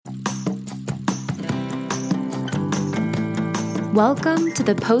Welcome to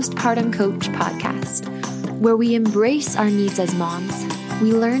the Postpartum Coach podcast, where we embrace our needs as moms,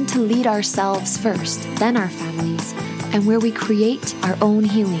 we learn to lead ourselves first, then our families, and where we create our own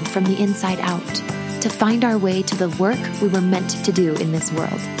healing from the inside out to find our way to the work we were meant to do in this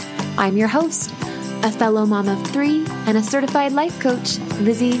world. I'm your host, a fellow mom of 3 and a certified life coach,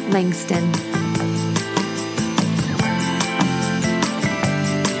 Lizzie Langston.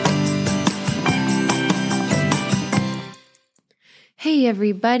 Hey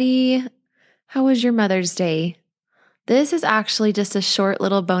everybody, how was your Mother's Day? This is actually just a short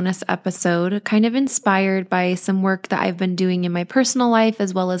little bonus episode, kind of inspired by some work that I've been doing in my personal life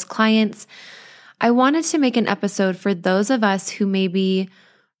as well as clients. I wanted to make an episode for those of us who maybe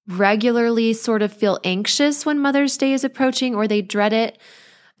regularly sort of feel anxious when Mother's Day is approaching or they dread it.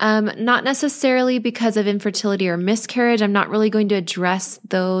 Not necessarily because of infertility or miscarriage. I'm not really going to address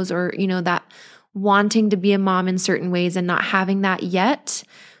those or, that wanting to be a mom in certain ways and not having that yet.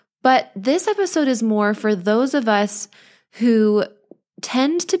 But this episode is more for those of us who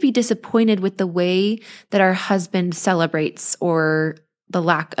tend to be disappointed with the way that our husband celebrates or the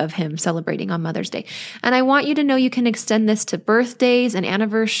lack of him celebrating on Mother's Day. And I want you to know you can extend this to birthdays and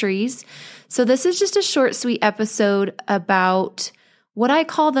anniversaries. So this is just a short, sweet episode about what I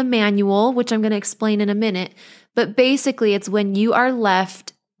call the manual, which I'm going to explain in a minute. But basically, it's when you are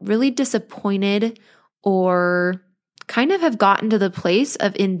left really disappointed or kind of have gotten to the place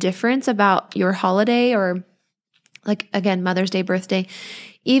of indifference about your holiday or like, again, Mother's Day, birthday,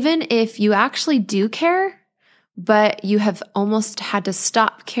 even if you actually do care, but you have almost had to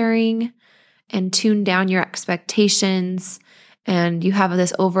stop caring and tune down your expectations, and you have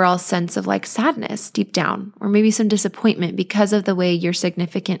this overall sense of like sadness deep down, or maybe some disappointment because of the way your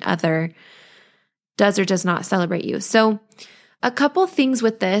significant other does or does not celebrate you. So a couple things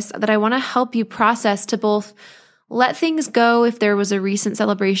with this that I want to help you process to both let things go if there was a recent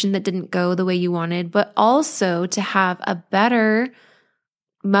celebration that didn't go the way you wanted, but also to have a better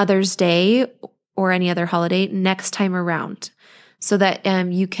Mother's Day or any other holiday next time around so that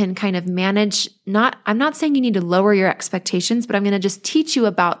you can kind of manage, I'm not saying you need to lower your expectations, but I'm going to just teach you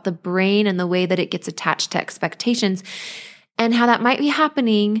about the brain and the way that it gets attached to expectations and how that might be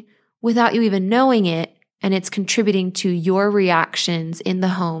happening without you even knowing it. And it's contributing to your reactions in the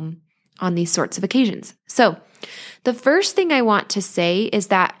home on these sorts of occasions. So the first thing I want to say is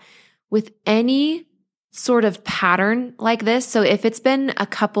that with any sort of pattern like this, so if it's been a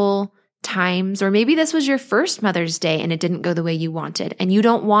couple times, or maybe this was your first Mother's Day and it didn't go the way you wanted, and you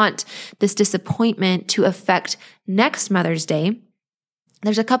don't want this disappointment to affect next Mother's Day,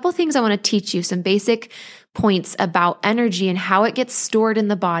 there's a couple things I want to teach you, some basic points about energy and how it gets stored in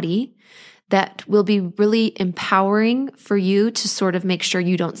the body that will be really empowering for you to sort of make sure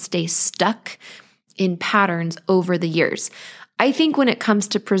you don't stay stuck in patterns over the years. I think when it comes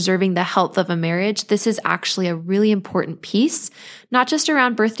to preserving the health of a marriage, this is actually a really important piece, not just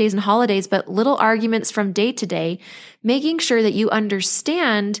around birthdays and holidays, but little arguments from day to day, making sure that you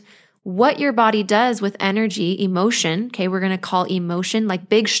understand what your body does with energy, emotion. Okay, we're going to call emotion, like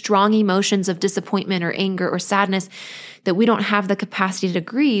big, strong emotions of disappointment or anger or sadness that we don't have the capacity to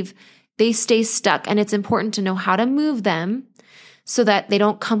grieve. They stay stuck, and it's important to know how to move them so that they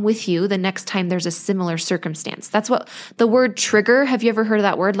don't come with you the next time there's a similar circumstance. That's what the word trigger, have you ever heard of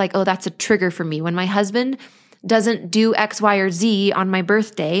that word? Like, oh, that's a trigger for me. When my husband doesn't do X, Y, or Z on my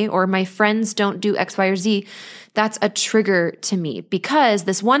birthday, or my friends don't do X, Y, or Z, that's a trigger to me. Because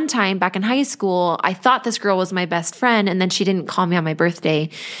this one time back in high school, I thought this girl was my best friend, and then she didn't call me on my birthday.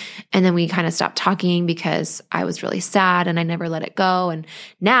 And then we kind of stopped talking because I was really sad and I never let it go. And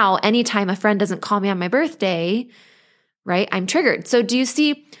now anytime a friend doesn't call me on my birthday, right, I'm triggered. So do you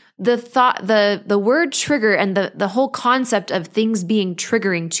see the thought, the word trigger and the whole concept of things being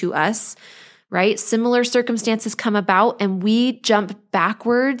triggering to us, right? Similar circumstances come about and we jump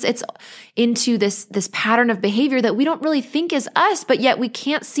backwards. It's into this pattern of behavior that we don't really think is us, but yet we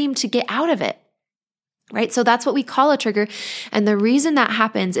can't seem to get out of it. Right? So that's what we call a trigger. And the reason that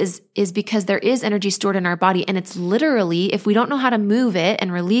happens is because there is energy stored in our body. And it's literally, if we don't know how to move it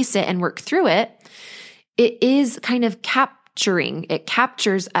and release it and work through it, it is kind of capturing. It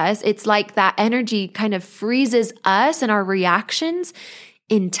captures us. It's like that energy kind of freezes us and our reactions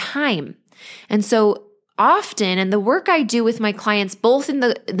in time. And so often, and the work I do with my clients, both in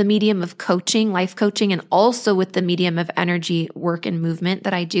the medium of coaching, life coaching, and also with the medium of energy work and movement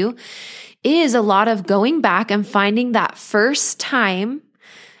that I do, is a lot of going back and finding that first time.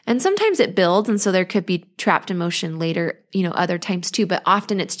 And sometimes it builds, and so there could be trapped emotion later, other times too. But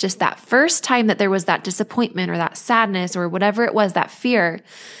often it's just that first time that there was that disappointment or that sadness or whatever it was, that fear.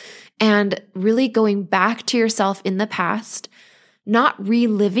 And really going back to yourself in the past not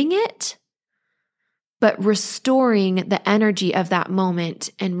reliving it, but restoring the energy of that moment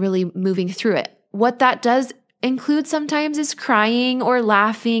and really moving through it. What that does include sometimes is crying or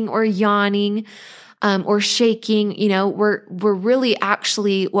laughing or yawning, or shaking. We're really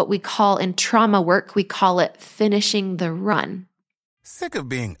actually what we call in trauma work, we call it finishing the run. Sick of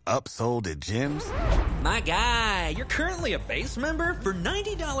being upsold at gyms? My guy, you're currently a base member. For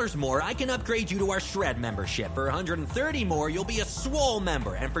 $90 more, I can upgrade you to our Shred membership. For $130 more, you'll be a Swole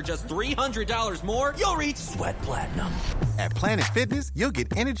member. And for just $300 more, you'll reach Sweat Platinum. At Planet Fitness, you'll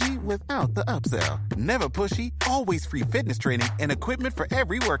get energy without the upsell. Never pushy, always free fitness training and equipment for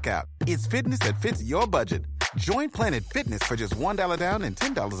every workout. It's fitness that fits your budget. Join Planet Fitness for just $1 down and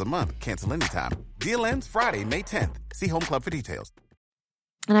 $10 a month. Cancel anytime. Deal ends Friday, May 10th. See Home Club for details.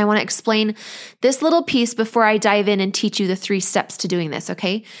 And I want to explain this little piece before I dive in and teach you the 3 steps to doing this,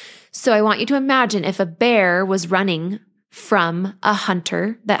 okay? So I want you to imagine if a bear was running from a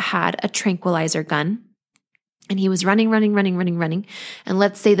hunter that had a tranquilizer gun, and he was running. And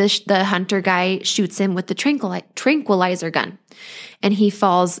let's say the hunter guy shoots him with the tranquilizer gun, and he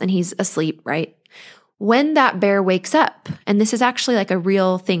falls and he's asleep, right? When that bear wakes up, and this is actually like a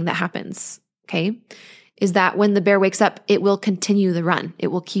real thing that happens, okay? Is that when the bear wakes up, it will continue the run. It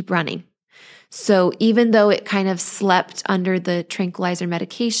will keep running. So even though it kind of slept under the tranquilizer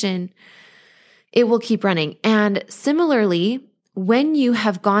medication, it will keep running. And similarly, when you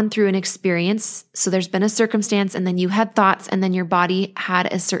have gone through an experience, so there's been a circumstance and then you had thoughts and then your body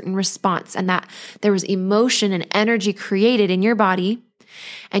had a certain response, and that there was emotion and energy created in your body,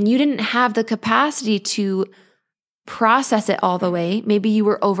 and you didn't have the capacity to process it all the way. Maybe you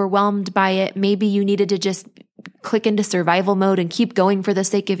were overwhelmed by it. Maybe you needed to just click into survival mode and keep going for the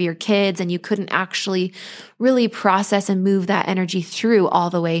sake of your kids, and you couldn't actually really process and move that energy through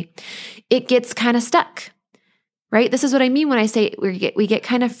all the way. It gets kind of stuck, right? This is what I mean when I say we get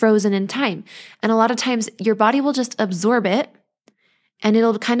kind of frozen in time. And a lot of times your body will just absorb it, and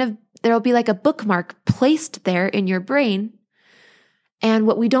there'll be like a bookmark placed there in your brain. And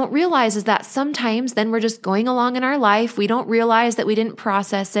what we don't realize is that sometimes then we're just going along in our life. We don't realize that we didn't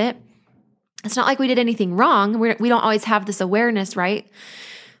process it. It's not like we did anything wrong. We don't always have this awareness, right?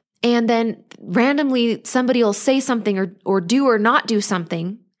 And then randomly somebody will say something or do or not do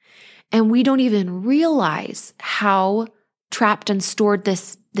something, and we don't even realize how trapped and stored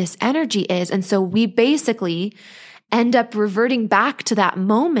this energy is. And so we basically end up reverting back to that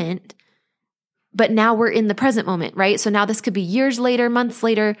moment. But now we're in the present moment, right? So now this could be years later, months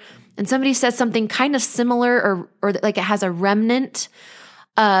later, and somebody says something kind of similar or like it has a remnant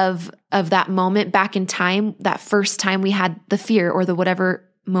of that moment back in time, that first time we had the fear or the whatever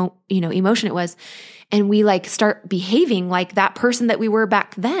emotion it was, and we like start behaving like that person that we were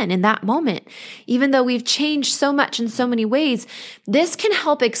back then in that moment. Even though we've changed so much in so many ways, this can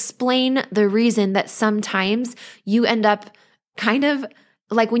help explain the reason that sometimes you end up kind of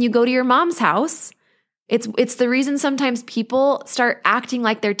like when you go to your mom's house, it's the reason sometimes people start acting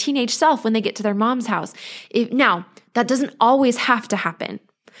like their teenage self when they get to their mom's house. Now, that doesn't always have to happen,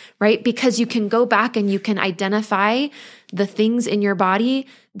 right? Because you can go back and you can identify the things in your body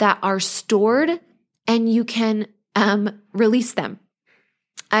that are stored, and you can release them.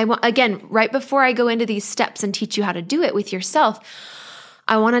 Again, right before I go into these steps and teach you how to do it with yourself,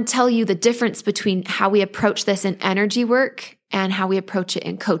 I want to tell you the difference between how we approach this in energy work and how we approach it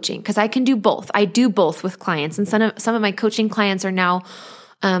in coaching, because I can do both. I do both with clients, and some of my coaching clients are now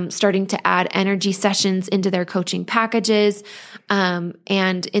starting to add energy sessions into their coaching packages. And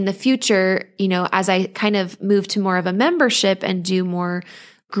in the future, as I kind of move to more of a membership and do more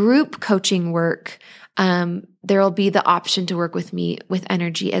group coaching work, there will be the option to work with me with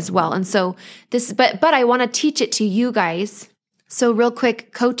energy as well. And so but I want to teach it to you guys. So real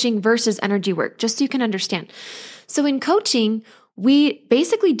quick, coaching versus energy work, just so you can understand. So in coaching, we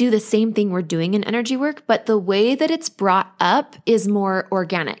basically do the same thing we're doing in energy work, but the way that it's brought up is more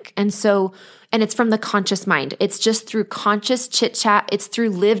organic. And it's from the conscious mind. It's just through conscious chit chat. It's through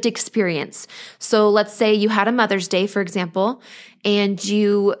lived experience. So let's say you had a Mother's Day, for example, and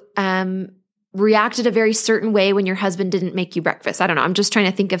you reacted a very certain way when your husband didn't make you breakfast. I don't know. I'm just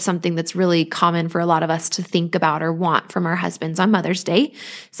trying to think of something that's really common for a lot of us to think about or want from our husbands on Mother's Day.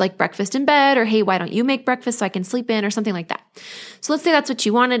 It's like breakfast in bed, or, hey, why don't you make breakfast so I can sleep in, or something like that. So let's say that's what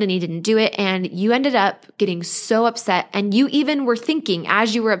you wanted and he didn't do it, and you ended up getting so upset, and you even were thinking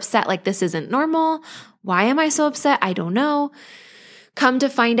as you were upset, like, this isn't normal. Why am I so upset? I don't know. Come to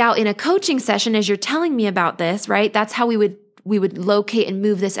find out in a coaching session, as you're telling me about this, right? That's how we would would locate and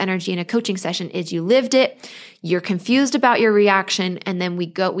move this energy in a coaching session is you lived it, you're confused about your reaction, and then we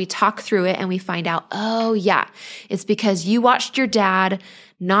talk through it and we find out, oh yeah, it's because you watched your dad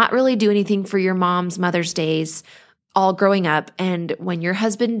not really do anything for your mom's Mother's Days all growing up. And when your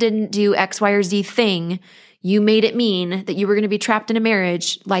husband didn't do X, Y, or Z thing, you made it mean that you were going to be trapped in a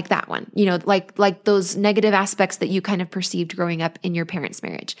marriage like that one, like those negative aspects that you kind of perceived growing up in your parents'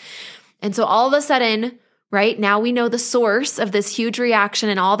 marriage. And so all of a sudden, right now we know the source of this huge reaction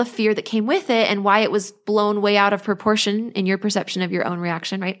and all the fear that came with it and why it was blown way out of proportion in your perception of your own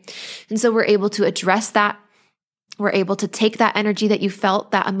reaction, right? And so we're able to address that. We're able to take that energy that you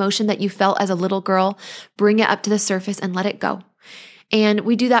felt, that emotion that you felt as a little girl, bring it up to the surface and let it go. And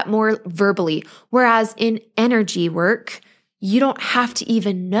we do that more verbally. Whereas in energy work, you don't have to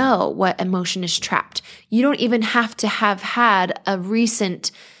even know what emotion is trapped. You don't even have to have had a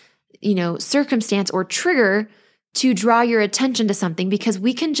recent, circumstance or trigger to draw your attention to something, because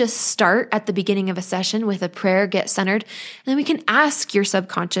we can just start at the beginning of a session with a prayer, get centered, and then we can ask your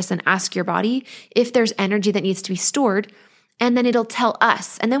subconscious and ask your body if there's energy that needs to be stored, and then it'll tell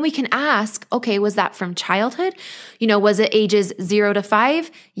us. And then we can ask, okay, was that from childhood? Was it ages 0 to 5?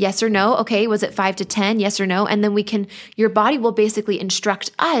 Yes or no? Okay, was it 5 to 10? Yes or no? And then your body will basically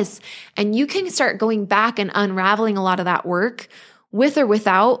instruct us, and you can start going back and unraveling a lot of that work with or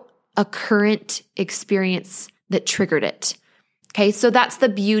without a current experience that triggered it. Okay, so that's the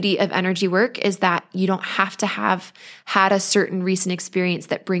beauty of energy work, is that you don't have to have had a certain recent experience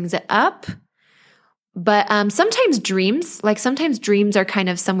that brings it up. But sometimes dreams are kind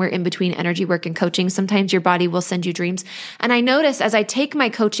of somewhere in between energy work and coaching. Sometimes your body will send you dreams. And I notice as I take my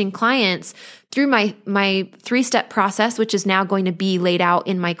coaching clients through my 3-step process, which is now going to be laid out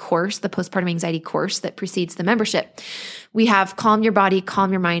in my course, the postpartum anxiety course that precedes the membership, we have calm your body,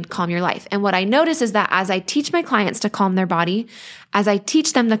 calm your mind, calm your life. And what I notice is that as I teach my clients to calm their body, as I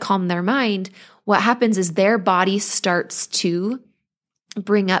teach them to calm their mind, what happens is their body starts to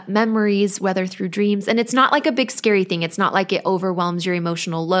bring up memories, whether through dreams. And it's not like a big scary thing. It's not like it overwhelms your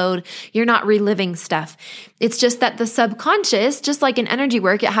emotional load. You're not reliving stuff. It's just that the subconscious, just like in energy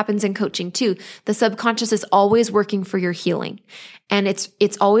work, it happens in coaching too. The subconscious is always working for your healing. And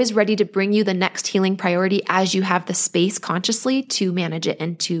it's always ready to bring you the next healing priority as you have the space consciously to manage it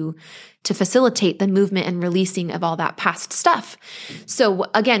and to facilitate the movement and releasing of all that past stuff. So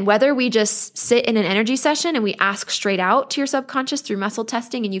again, whether we just sit in an energy session and we ask straight out to your subconscious through muscle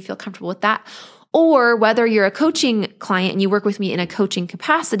testing and you feel comfortable with that, or whether you're a coaching client and you work with me in a coaching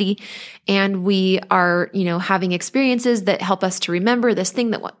capacity and we are, having experiences that help us to remember this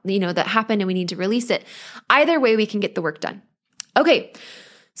thing that happened and we need to release it. Either way, we can get the work done. Okay.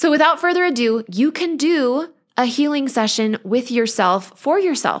 So without further ado, you can do a healing session with yourself for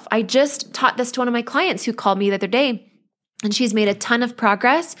yourself. I just taught this to one of my clients who called me the other day, and she's made a ton of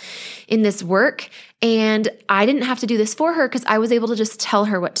progress in this work. And I didn't have to do this for her because I was able to just tell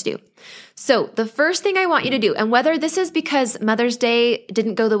her what to do. So the first thing I want you to do, and whether this is because Mother's Day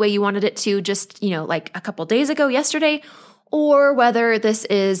didn't go the way you wanted it to just, like a couple days ago, yesterday, or whether this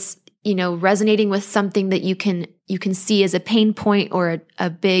is, resonating with something that you can see as a pain point or a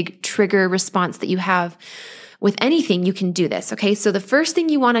big trigger response that you have with anything, you can do this. Okay. So the first thing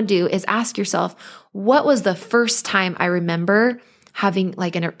you want to do is ask yourself, what was the first time I remember having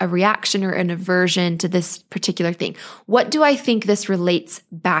like a reaction or an aversion to this particular thing? What do I think this relates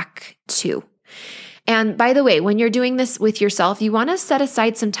back to? And by the way, when you're doing this with yourself, you want to set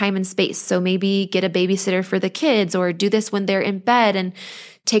aside some time and space. So maybe get a babysitter for the kids, or do this when they're in bed and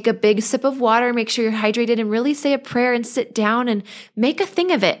take a big sip of water, make sure you're hydrated, and really say a prayer and sit down and make a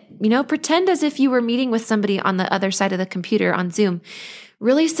thing of it. Pretend as if you were meeting with somebody on the other side of the computer on Zoom.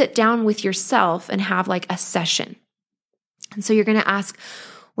 Really sit down with yourself and have like a session. And so you're going to ask,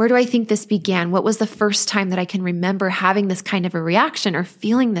 where do I think this began? What was the first time that I can remember having this kind of a reaction or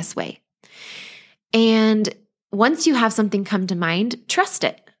feeling this way? And once you have something come to mind, trust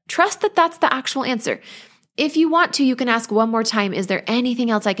it. Trust that that's the actual answer. If you want to, you can ask one more time, is there anything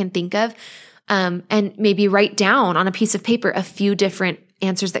else I can think of? And maybe write down on a piece of paper a few different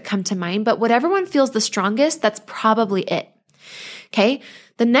answers that come to mind. But whatever one feels the strongest, that's probably it. Okay.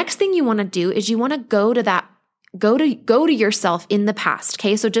 The next thing you want to do is you want to go to yourself in the past.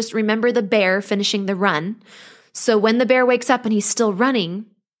 Okay. So just remember the bear finishing the run. So when the bear wakes up and he's still running,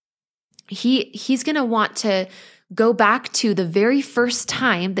 he's going to want to go back to the very first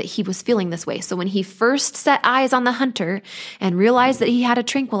time that he was feeling this way. So when he first set eyes on the hunter and realized that he had a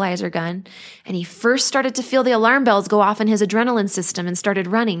tranquilizer gun, and he first started to feel the alarm bells go off in his adrenaline system and started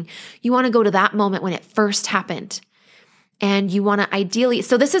running, you want to go to that moment when it first happened. And you want to ideally,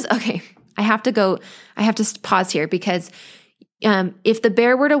 so this is, okay, I have to pause here because If the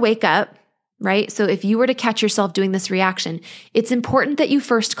bear were to wake up, right? So if you were to catch yourself doing this reaction, it's important that you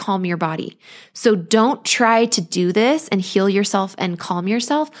first calm your body. So don't try to do this and heal yourself and calm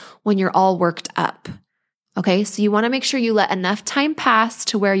yourself when you're all worked up. Okay, so you want to make sure you let enough time pass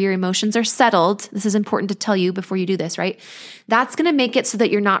to where your emotions are settled. This is important to tell you before you do this, right? That's going to make it so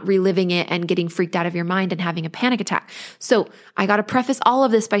that you're not reliving it and getting freaked out of your mind and having a panic attack. So I got to preface all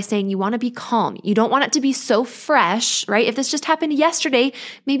of this by saying you want to be calm. You don't want it to be so fresh, right? If this just happened yesterday,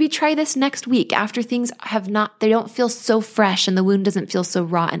 maybe try this next week after things they don't feel so fresh and the wound doesn't feel so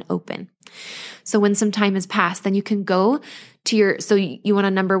raw and open. So when some time has passed, then you can go to so you want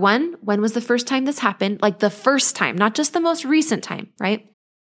to number one, when was the first time this happened? Like the first time, not just the most recent time, right?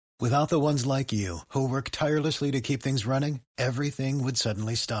 Without the ones like you who work tirelessly to keep things running, everything would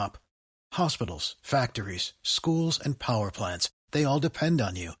suddenly stop. Hospitals, factories, schools, and power plants, they all depend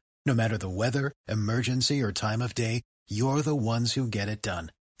on you. No matter the weather, emergency, or time of day, you're the ones who get it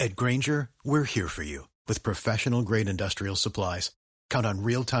done. At Grainger, we're here for you with professional-grade industrial supplies. Count on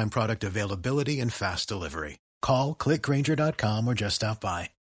real-time product availability and fast delivery. Call, click Grainger.com, or just stop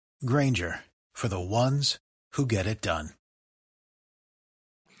by. Grainger, for the ones who get it done.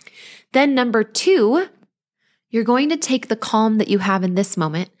 Then number two, you're going to take the calm that you have in this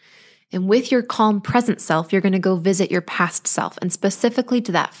moment, and with your calm present self, you're going to go visit your past self, and specifically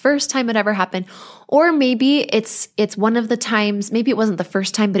to that first time it ever happened. Or maybe it's one of the times, maybe it wasn't the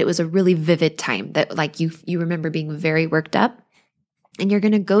first time, but it was a really vivid time that like you remember being very worked up. And you're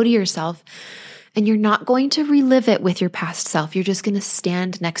going to go to yourself and you're not going to relive it with your past self. You're just going to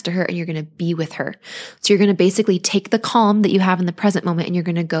stand next to her and you're going to be with her. So you're going to basically take the calm that you have in the present moment and you're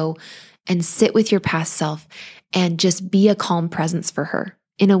going to go and sit with your past self and just be a calm presence for her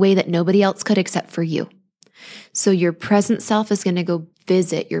in a way that nobody else could except for you. So your present self is going to go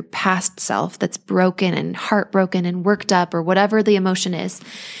visit your past self that's broken and heartbroken and worked up or whatever the emotion is.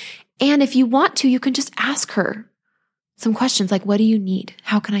 And if you want to, you can just ask her some questions like, what do you need?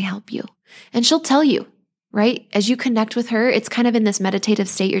 How can I help you? And she'll tell you, right? As you connect with her, it's kind of in this meditative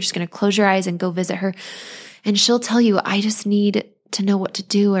state. You're just going to close your eyes and go visit her. And she'll tell you, I just need to know what to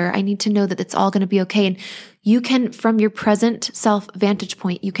do, or I need to know that it's all going to be okay. And you can, from your present self vantage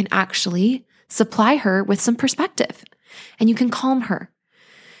point, you can actually supply her with some perspective and you can calm her.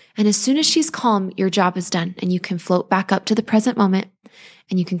 And as soon as she's calm, your job is done and you can float back up to the present moment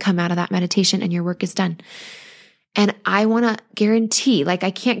and you can come out of that meditation and your work is done. And I want to guarantee, like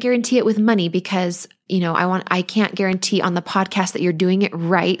I can't guarantee it with money because, I can't guarantee on the podcast that you're doing it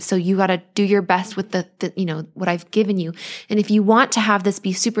right. So you got to do your best with the what I've given you. And if you want to have this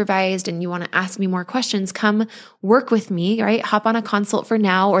be supervised and you want to ask me more questions, come work with me, right? Hop on a consult for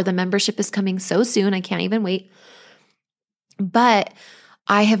now, or the membership is coming so soon. I can't even wait. But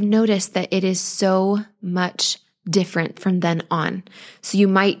I have noticed that it is so much different from then on. So you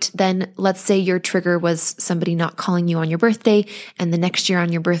might then, let's say your trigger was somebody not calling you on your birthday, and the next year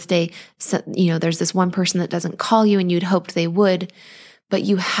on your birthday, there's this one person that doesn't call you and you'd hoped they would, but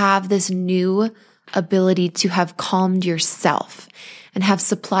you have this new ability to have calmed yourself and have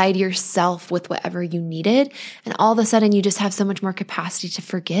supplied yourself with whatever you needed. And all of a sudden you just have so much more capacity to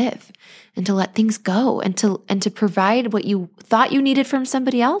forgive and to let things go and to provide what you thought you needed from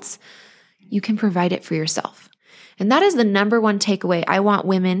somebody else. You can provide it for yourself. And that is the number one takeaway I want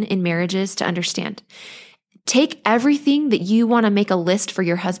women in marriages to understand. Take everything that you want to make a list for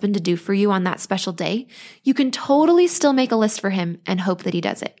your husband to do for you on that special day. You can totally still make a list for him and hope that he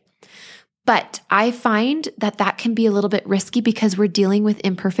does it. But I find that can be a little bit risky because we're dealing with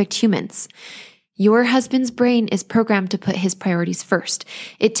imperfect humans. Your husband's brain is programmed to put his priorities first.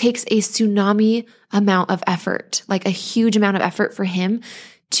 It takes a tsunami amount of effort, like a huge amount of effort for him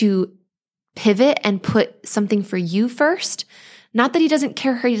to pivot and put something for you first. Not that he doesn't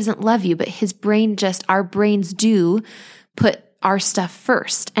care or he doesn't love you, but our brains do put our stuff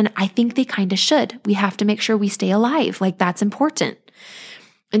first. And I think they kind of should. We have to make sure we stay alive. Like that's important.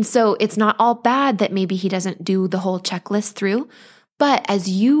 And so it's not all bad that maybe he doesn't do the whole checklist through. But as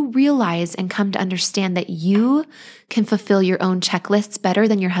you realize and come to understand that you can fulfill your own checklists better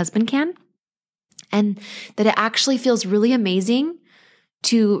than your husband can, and that it actually feels really amazing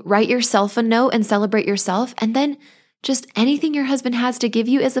to write yourself a note and celebrate yourself. And then just anything your husband has to give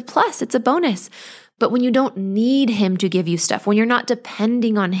you is a plus. It's a bonus. But when you don't need him to give you stuff, when you're not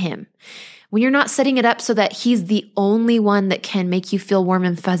depending on him, when you're not setting it up so that he's the only one that can make you feel warm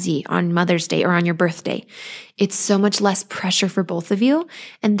and fuzzy on Mother's Day or on your birthday, it's so much less pressure for both of you.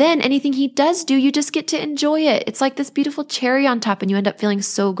 And then anything he does do, you just get to enjoy it. It's like this beautiful cherry on top and you end up feeling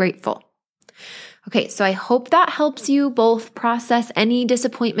so grateful. Okay, so I hope that helps you both process any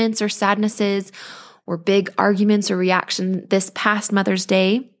disappointments or sadnesses or big arguments or reaction this past Mother's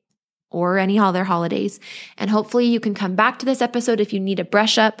Day or any other holidays. And hopefully you can come back to this episode if you need a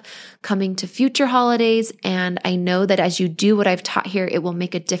brush up coming to future holidays. And I know that as you do what I've taught here, it will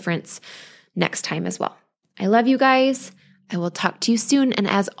make a difference next time as well. I love you guys. I will talk to you soon. And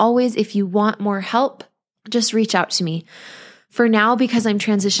as always, if you want more help, just reach out to me. For now, because I'm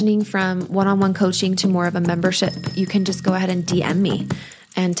transitioning from one-on-one coaching to more of a membership, you can just go ahead and DM me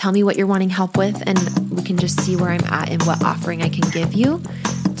and tell me what you're wanting help with. And we can just see where I'm at and what offering I can give you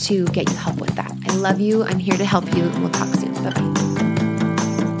to get you help with that. I love you. I'm here to help you. And we'll talk soon. Bye-bye.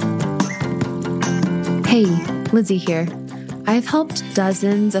 Hey, Lizzie here. I've helped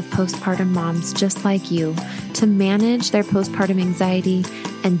dozens of postpartum moms just like you to manage their postpartum anxiety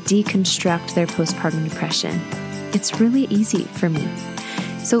and deconstruct their postpartum depression. It's really easy for me.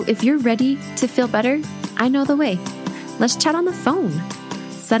 So if you're ready to feel better, I know the way. Let's chat on the phone.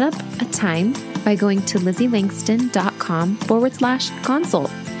 Set up a time by going to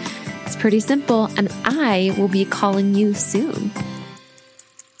LizzieLangston.com/consult. It's pretty simple, and I will be calling you soon.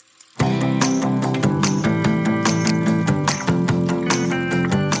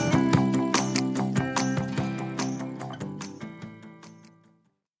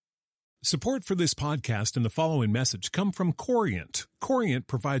 Support for this podcast and the following message come from Corient. Corient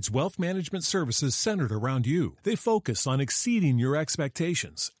provides wealth management services centered around you. They focus on exceeding your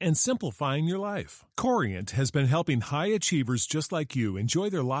expectations and simplifying your life. Corient has been helping high achievers just like you enjoy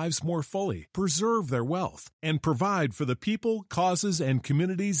their lives more fully, preserve their wealth, and provide for the people, causes, and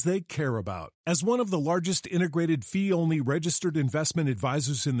communities they care about. As one of the largest integrated fee-only registered investment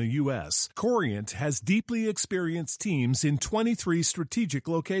advisors in the U.S., Corient has deeply experienced teams in 23 strategic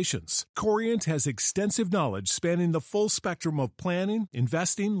locations. Corient has extensive knowledge spanning the full spectrum of planning,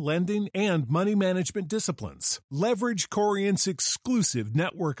 investing, lending, and money management disciplines. Leverage Corient's exclusive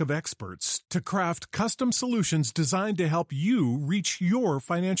network of experts to craft custom solutions designed to help you reach your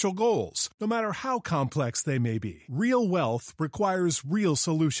financial goals, no matter how complex they may be. Real wealth requires real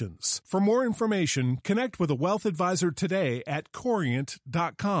solutions. For more information, connect with a wealth advisor today at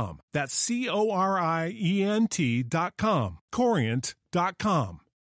Corient.com. That's Corient.com. Corient.com.